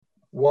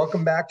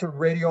Welcome back to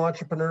Radio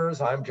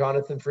Entrepreneurs. I'm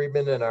Jonathan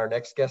Friedman, and our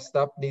next guest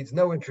up needs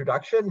no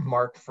introduction.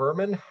 Mark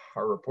Furman,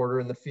 our reporter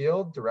in the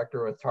field,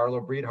 director with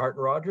Tarlow, Hart,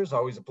 and Rodgers.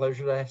 Always a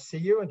pleasure to see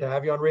you and to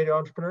have you on Radio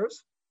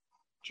Entrepreneurs.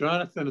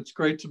 Jonathan, it's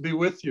great to be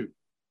with you,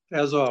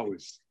 as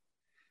always.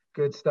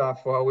 Good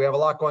stuff. Well, we have a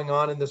lot going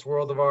on in this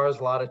world of ours,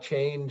 a lot of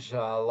change, a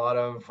lot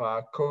of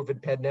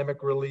COVID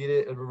pandemic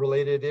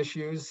related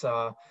issues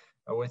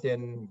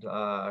within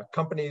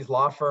companies,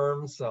 law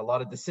firms, a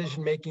lot of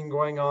decision making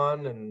going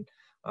on, and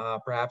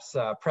perhaps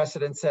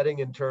precedent setting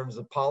in terms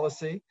of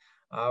policy.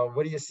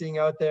 What are you seeing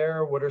out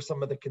there? What are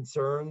some of the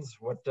concerns?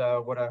 What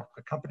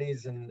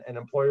companies and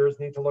employers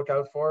need to look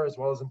out for, as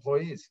well as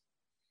employees?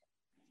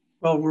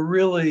 Well, we're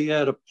really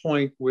at a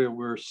point where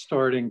we're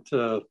starting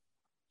to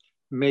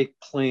make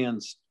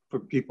plans for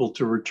people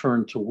to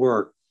return to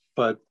work,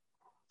 but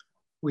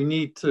we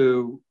need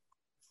to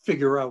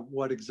figure out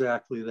what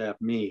exactly that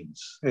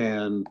means.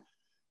 And,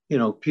 you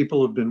know,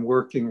 people have been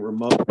working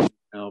remotely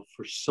now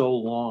for so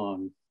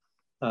long.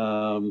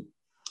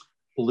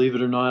 Believe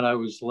it or not, I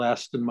was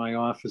last in my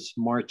office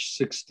March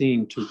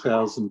 16,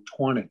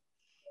 2020.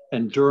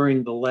 And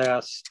during the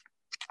last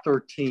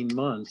 13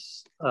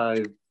 months,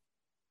 I've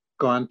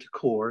gone to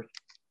court,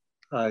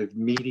 I've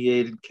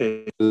mediated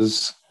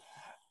cases,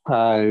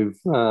 I've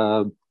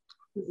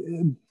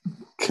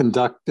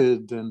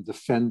conducted and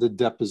defended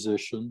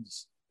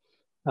depositions.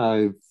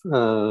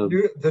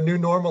 The new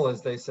normal,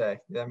 as they say.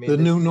 I mean, the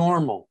new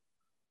normal.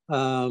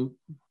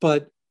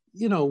 But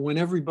you know, when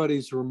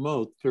everybody's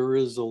remote, there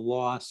is a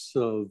loss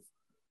of,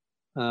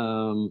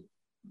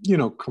 you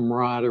know,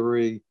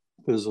 camaraderie.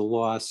 There's a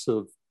loss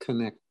of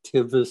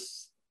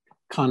connectivity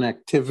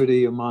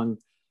among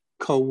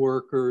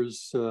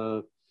coworkers.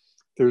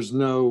 There's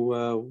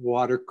no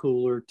water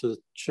cooler to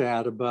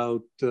chat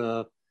about.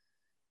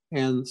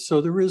 And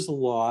so there is a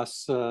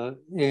loss.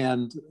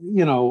 And,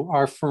 you know,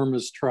 our firm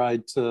has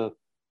tried to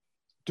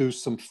do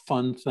some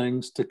fun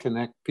things to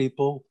connect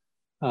people.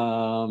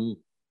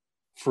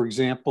 For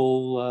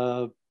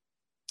example,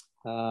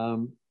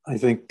 I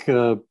think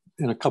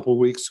in a couple of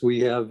weeks,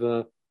 we have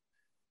a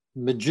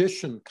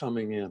magician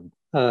coming in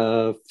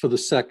for the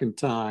second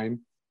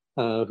time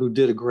who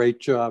did a great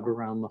job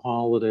around the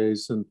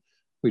holidays. And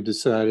we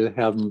decided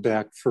to have him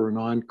back for an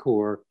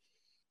encore.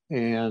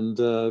 And,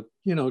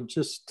 you know,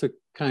 just to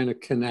kind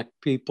of connect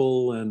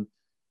people. And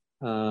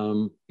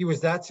he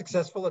was that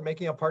successful at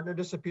making a partner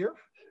disappear?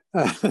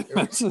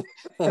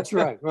 That's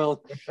right.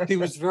 Well, he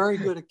was very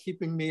good at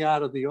keeping me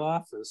out of the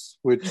office,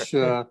 which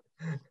that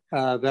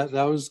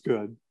was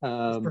good.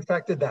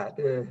 Perfected that.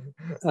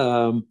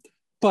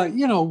 But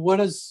you know, what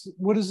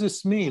does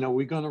this mean? Are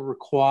we going to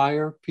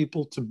require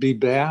people to be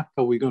back?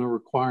 Are we going to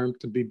require them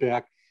to be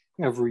back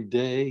every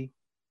day?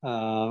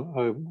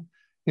 You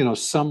know,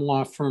 some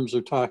law firms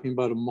are talking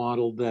about a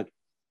model that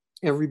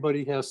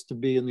everybody has to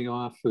be in the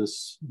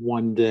office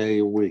one day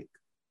a week,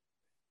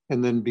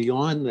 and then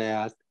beyond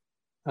that,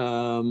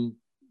 you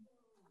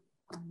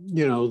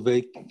know,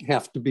 they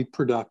have to be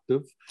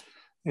productive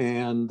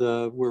and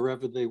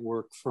wherever they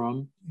work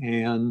from.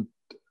 And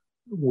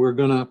we're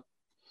gonna,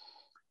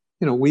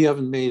 you know, we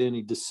haven't made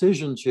any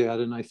decisions yet.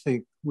 And I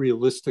think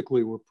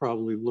realistically, we're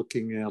probably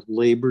looking at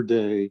Labor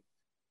Day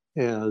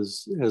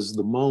as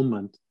the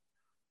moment.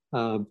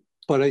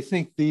 But I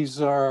think these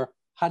are,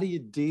 how do you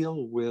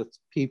deal with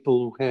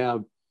people who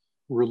have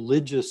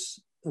religious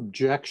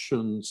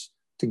objections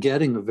to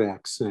getting a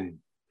vaccine?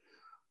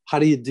 How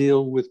do you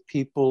deal with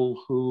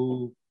people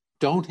who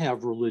don't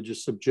have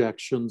religious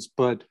objections,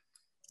 but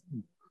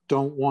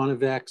don't want a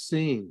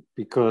vaccine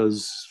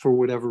because for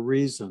whatever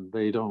reason,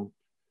 they don't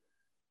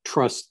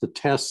trust the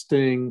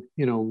testing?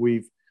 You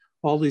know,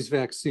 all these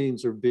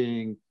vaccines are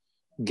being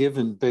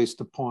given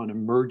based upon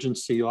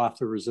emergency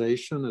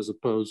authorization as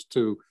opposed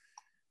to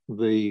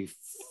the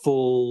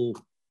full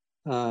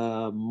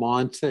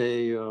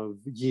monte of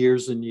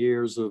years and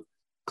years of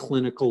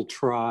clinical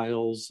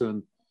trials.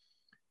 And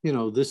you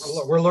know,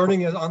 we're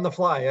learning it on the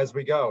fly as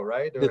we go,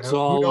 right? It's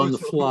all on the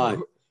fly.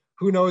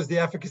 Who knows the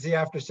efficacy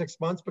after 6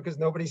 months because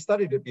nobody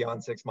studied it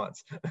beyond 6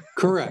 months.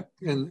 Correct.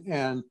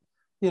 And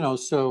you know,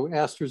 so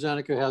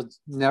AstraZeneca has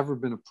never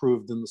been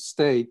approved in the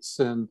States,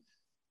 and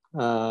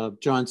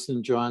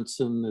Johnson &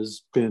 Johnson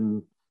has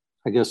been,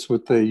 I guess,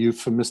 what they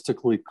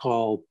euphemistically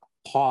call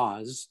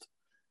paused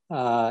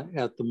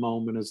at the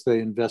moment as they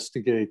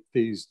investigate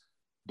these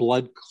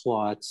blood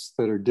clots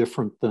that are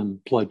different than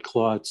blood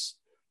clots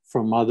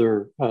from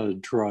other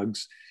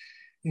drugs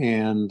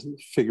and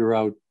figure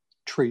out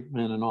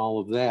treatment and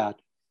all of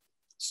that.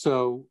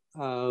 So,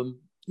 you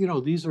know,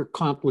 these are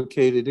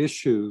complicated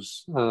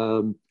issues.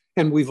 And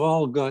we've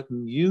all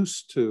gotten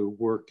used to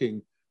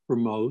working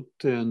remote.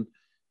 And,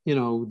 you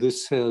know,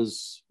 this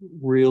has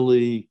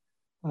really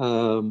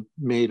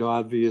made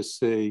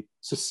obvious a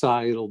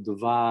societal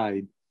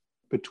divide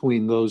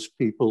between those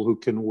people who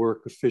can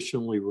work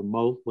efficiently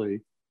remotely,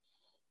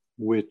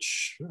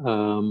 which,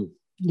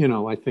 you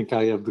know, I think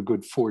I have the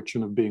good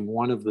fortune of being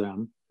one of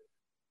them.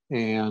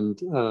 And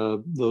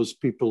those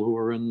people who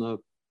are in the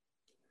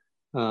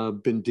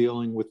been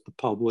dealing with the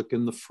public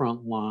in the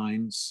front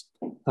lines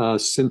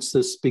since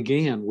this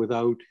began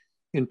without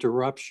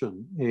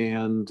interruption.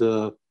 And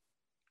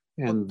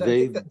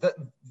they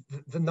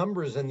the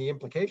numbers and the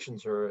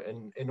implications are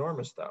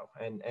enormous, though.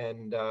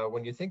 And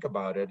when you think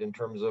about it, in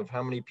terms of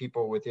how many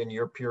people within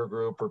your peer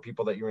group or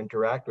people that you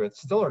interact with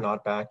still are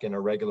not back in a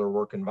regular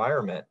work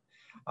environment,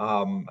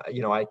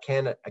 I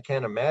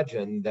can't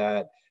imagine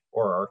that,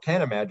 or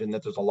can imagine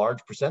that there's a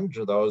large percentage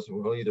of those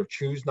who will either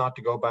choose not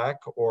to go back,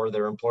 or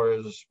their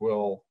employers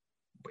will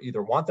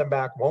either want them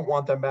back, won't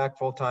want them back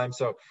full time.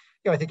 So,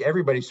 I think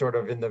everybody's sort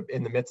of in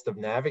the midst of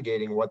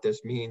navigating what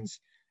this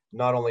means,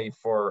 not only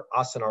for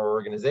us and our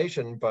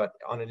organization, but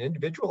on an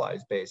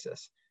individualized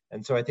basis.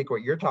 And so I think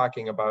what you're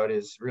talking about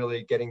is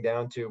really getting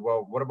down to,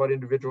 well, what about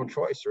individual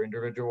choice or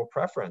individual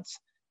preference?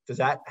 Does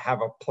that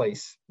have a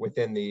place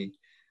within the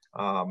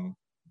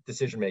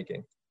decision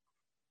making?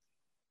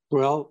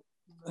 Well,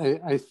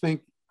 I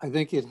think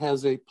it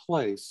has a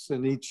place,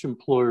 and each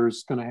employer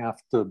is going to have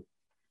to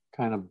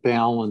kind of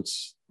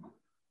balance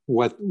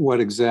what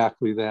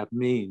exactly that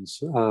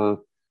means.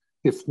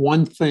 If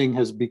one thing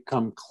has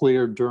become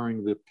clear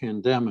during the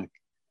pandemic,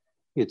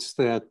 it's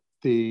that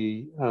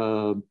the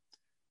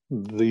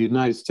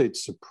United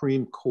States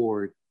Supreme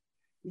Court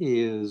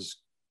is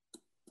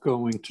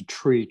going to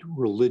treat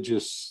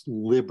religious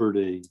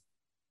liberty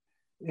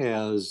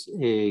as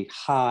a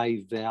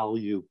high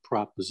value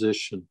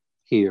proposition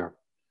here.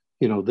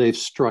 They've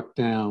struck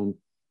down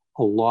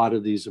a lot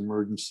of these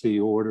emergency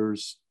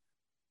orders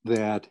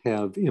that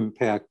have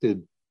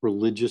impacted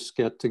religious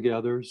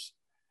get-togethers,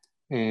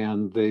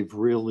 and they've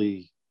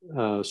really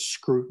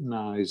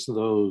scrutinized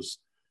those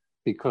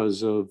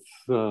because of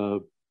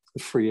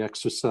free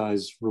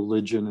exercise.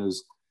 Religion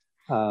is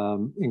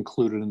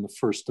included in the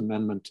First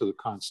Amendment to the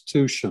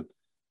Constitution.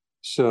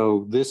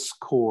 So this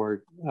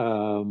court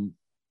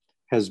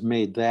has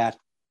made that,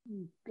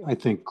 I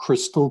think,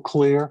 crystal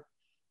clear.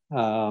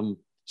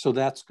 So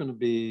that's going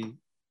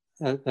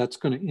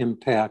to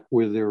impact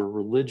where there are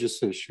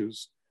religious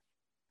issues.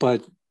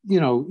 But,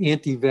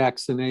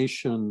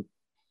 anti-vaccination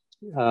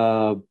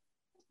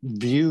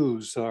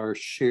views are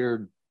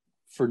shared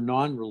for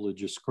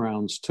non-religious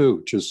grounds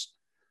too, just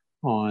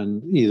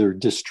on either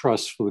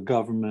distrust for the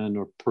government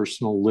or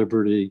personal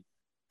liberty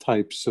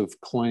types of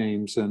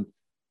claims. And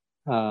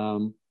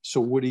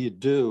so what do you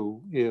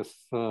do if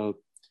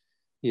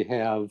you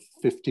have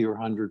 50 or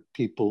 100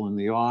 people in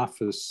the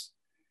office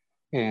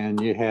and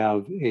you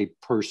have a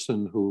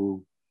person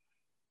who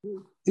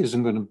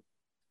isn't going to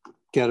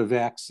get a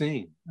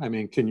vaccine? I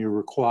mean, can you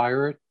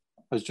require it?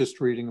 I was just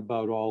reading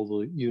about all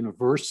the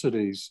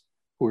universities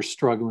who are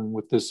struggling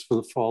with this for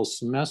the fall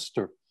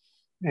semester.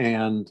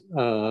 And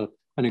an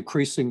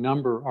increasing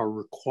number are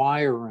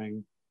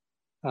requiring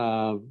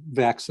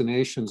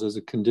vaccinations as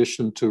a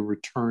condition to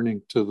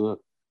returning to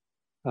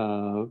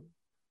the,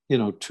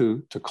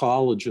 to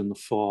college in the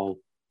fall.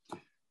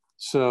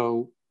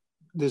 So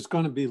there's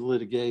going to be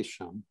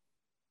litigation,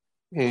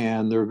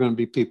 and there are going to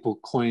be people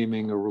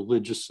claiming a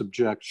religious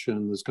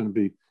objection. There's going to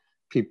be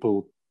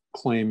people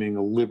claiming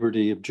a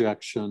liberty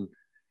objection,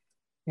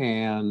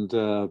 and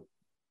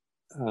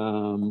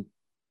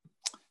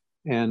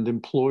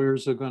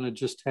employers are going to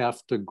just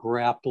have to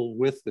grapple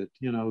with it.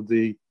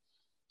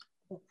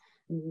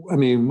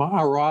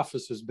 Our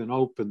office has been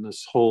open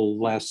this whole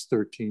last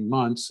 13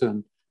 months,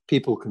 and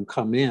people can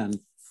come in,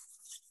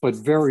 but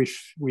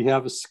we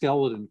have a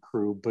skeleton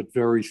crew, but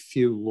very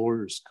few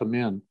lawyers come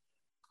in,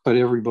 but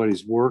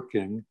everybody's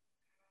working.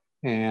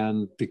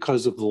 And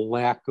because of the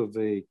lack of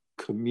a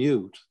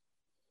commute,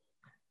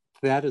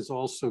 that has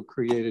also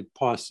created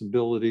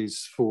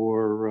possibilities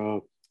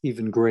for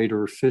even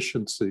greater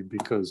efficiency,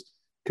 because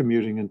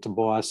commuting into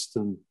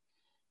Boston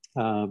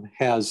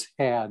has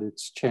had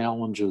its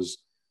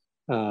challenges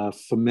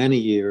for many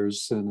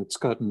years, and it's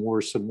gotten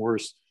worse and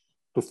worse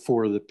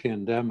before the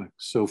pandemic.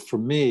 So for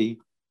me,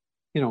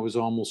 it was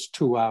almost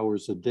 2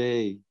 hours a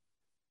day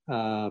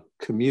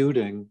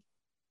commuting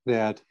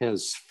that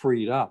has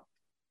freed up.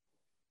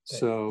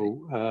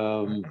 So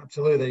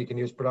absolutely, you can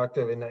use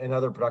productive in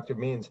other productive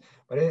means,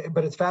 but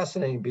it's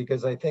fascinating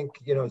because I think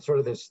sort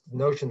of this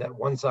notion that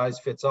one size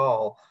fits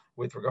all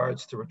with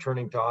regards to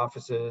returning to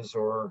offices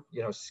or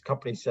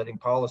companies setting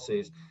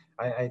policies.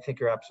 I think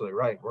you're absolutely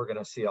right. We're going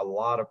to see a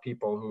lot of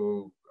people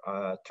who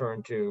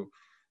turn to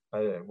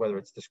whether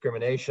it's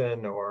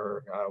discrimination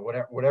or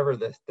whatever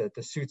the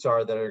suits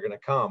are that are going to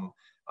come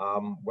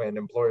when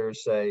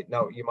employers say,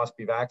 no, you must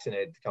be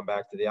vaccinated to come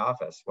back to the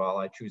office. Well,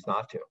 I choose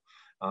not to.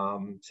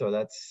 So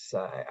that's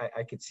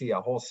I could see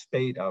a whole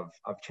spate of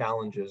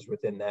challenges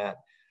within that,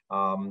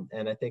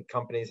 and I think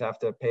companies have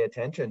to pay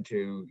attention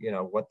to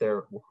what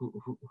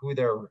who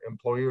their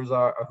employers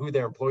are, who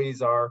their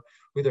employees are,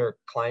 who their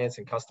clients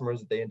and customers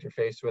that they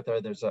interface with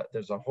are. There's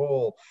a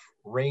whole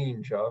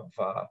range of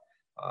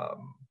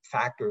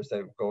factors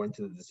that go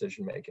into the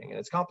decision making, and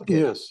it's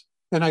complicated. Yes,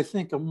 and I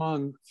think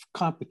among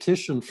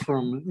competition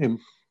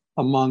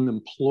among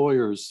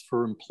employers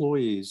for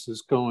employees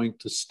is going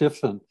to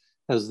stiffen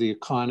as the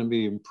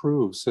economy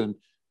improves, and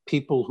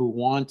people who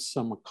want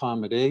some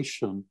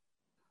accommodation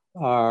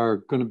are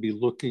going to be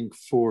looking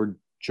for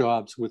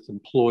jobs with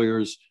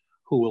employers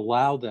who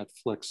allow that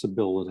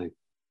flexibility.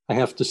 I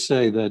have to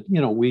say that,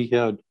 we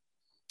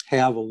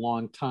have a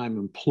long-time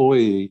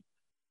employee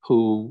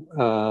who,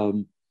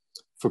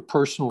 for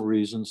personal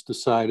reasons,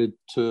 decided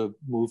to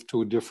move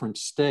to a different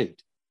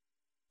state.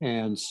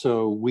 And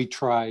so we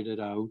tried it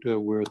out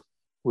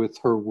with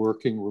her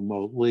working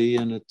remotely,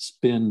 and it's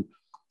been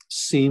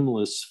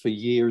seamless for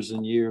years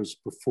and years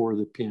before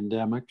the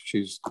pandemic.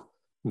 She's a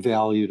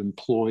valued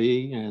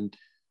employee, and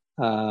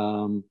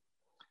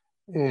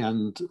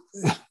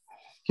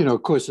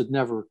of course, it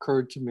never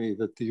occurred to me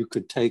that you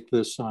could take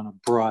this on a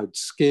broad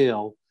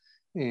scale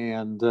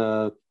and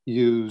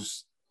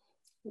use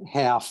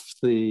half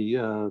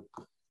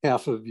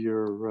of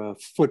your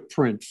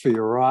footprint for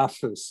your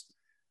office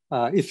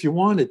if you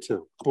wanted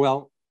to.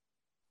 Well,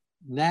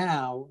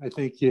 now I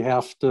think you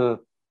have to,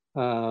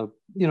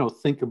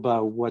 think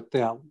about what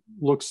that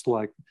looks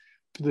like.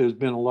 There's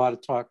been a lot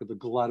of talk of the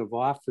glut of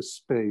office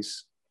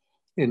space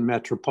in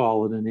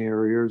metropolitan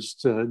areas,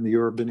 in the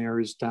urban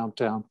areas,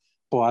 downtown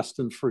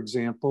Boston, for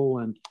example,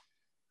 and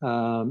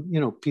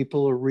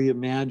people are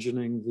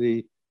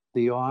reimagining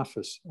the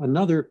office.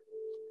 Another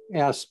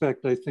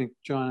aspect, I think,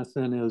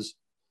 Jonathan, is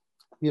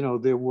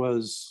there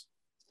was,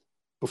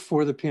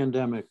 before the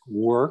pandemic,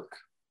 work,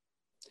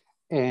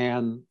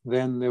 and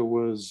then there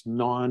was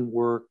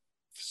non-work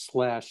 /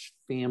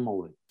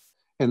 family,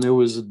 and there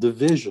was a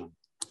division.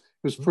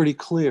 It was pretty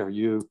clear.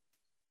 You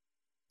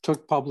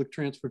took public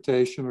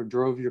transportation or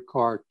drove your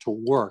car to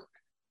work,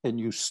 and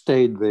you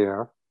stayed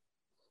there,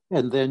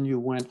 and then you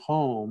went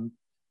home,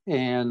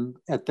 and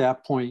at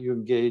that point you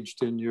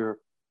engaged in your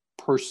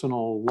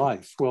personal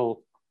life.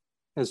 Well,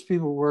 as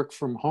people work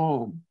from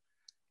home,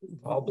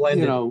 all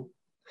blended.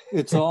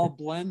 It's all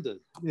blended,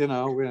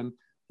 and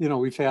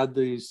we've had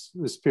this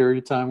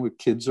period of time where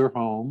kids are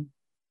home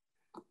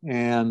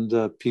and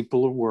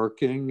people are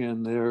working,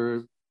 and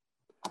there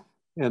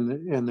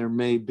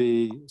may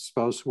be a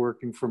spouse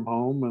working from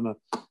home and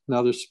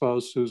another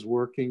spouse who's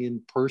working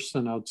in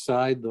person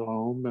outside the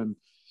home, and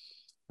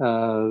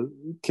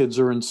kids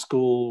are in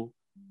school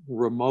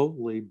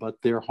remotely,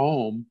 but they're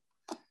home.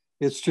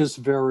 It's just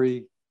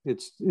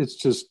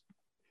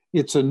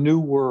it's a new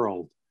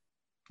world.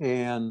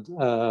 And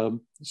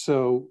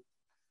so,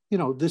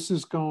 this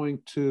is going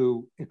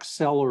to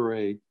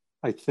accelerate,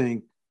 I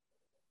think,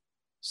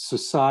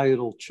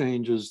 societal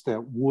changes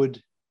that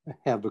would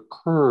have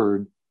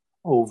occurred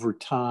over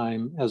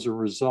time as a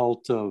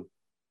result of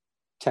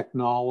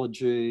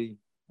technology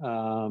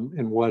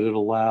and what it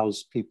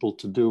allows people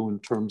to do in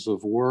terms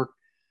of work.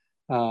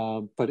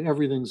 But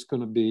everything's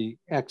going to be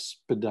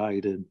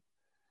expedited.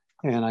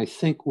 And I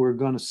think we're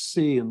going to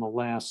see in the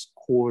last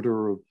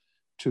quarter of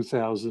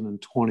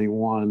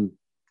 2021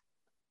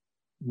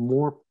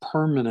 more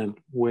permanent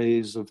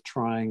ways of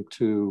trying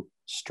to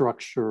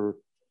structure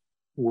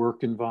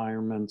work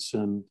environments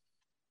and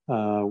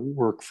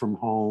work from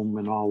home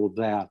and all of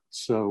that.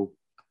 So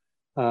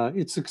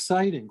it's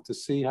exciting to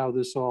see how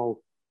this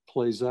all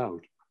plays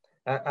out.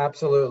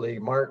 Absolutely.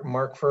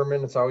 Mark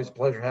Furman, it's always a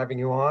pleasure having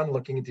you on,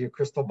 looking into your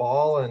crystal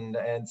ball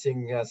and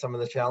seeing some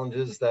of the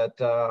challenges that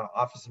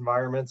office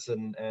environments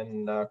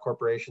and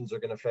corporations are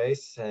going to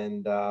face,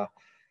 and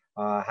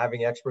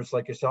having experts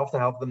like yourself to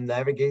help them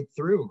navigate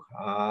through.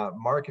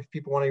 Mark, if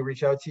people want to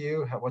reach out to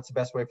you, what's the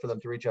best way for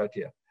them to reach out to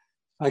you?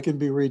 I can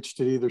be reached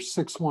at either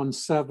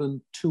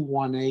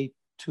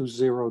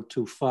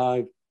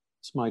 617-218-2025.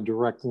 It's my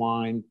direct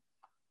line,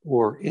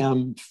 or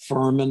M.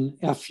 Furman,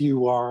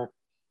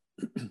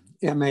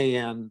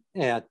 FURMAN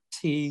at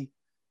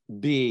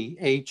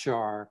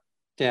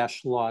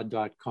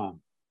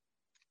tbhr-law.com.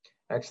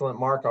 Excellent,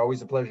 Mark.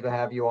 Always a pleasure to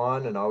have you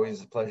on, and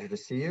always a pleasure to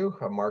see you.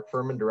 I'm Mark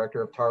Furman,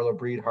 Director of Tarlow,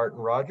 Hart,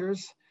 and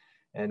Rodgers,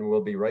 and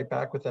we'll be right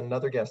back with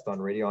another guest on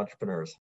Radio Entrepreneurs.